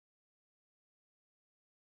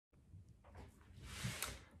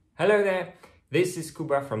Hello there, this is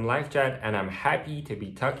Kuba from LiveChat and I'm happy to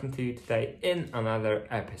be talking to you today in another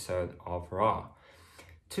episode of Raw.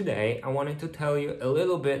 Today I wanted to tell you a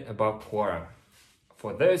little bit about Quora.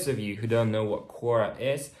 For those of you who don't know what Quora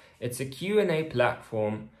is, it's a Q&A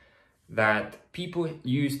platform that people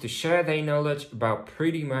use to share their knowledge about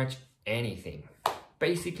pretty much anything.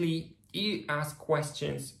 Basically, you ask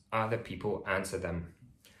questions, other people answer them.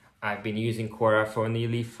 I've been using Quora for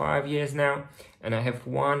nearly 5 years now, and I have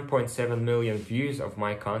 1.7 million views of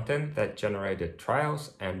my content that generated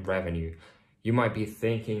trials and revenue. You might be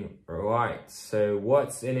thinking, right, so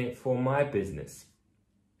what's in it for my business?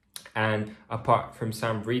 And apart from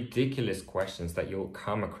some ridiculous questions that you'll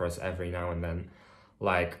come across every now and then,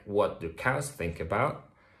 like what do cows think about?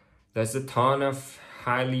 There's a ton of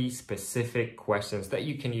highly specific questions that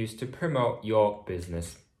you can use to promote your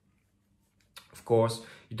business. Of course,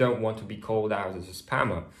 you don't want to be called out as a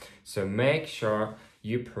spammer, so make sure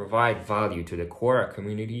you provide value to the Quora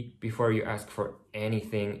community before you ask for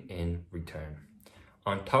anything in return.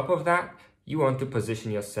 On top of that, you want to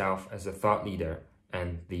position yourself as a thought leader,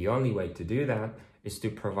 and the only way to do that is to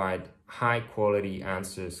provide high quality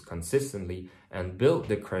answers consistently and build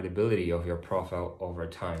the credibility of your profile over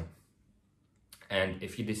time. And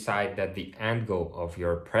if you decide that the end goal of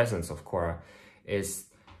your presence of Quora is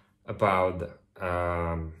about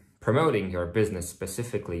promoting your business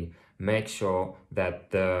specifically, make sure that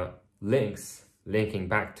the links linking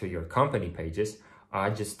back to your company pages are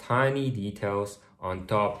just tiny details on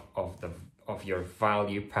top of your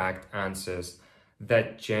value-packed answers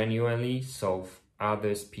that genuinely solve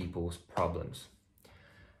others people's problems.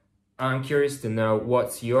 I'm curious to know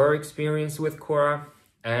what's your experience with Quora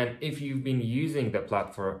and if you've been using the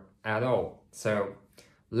platform at all. So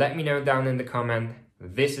let me know down in the comment.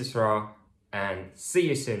 This is Raw, and see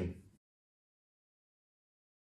you soon.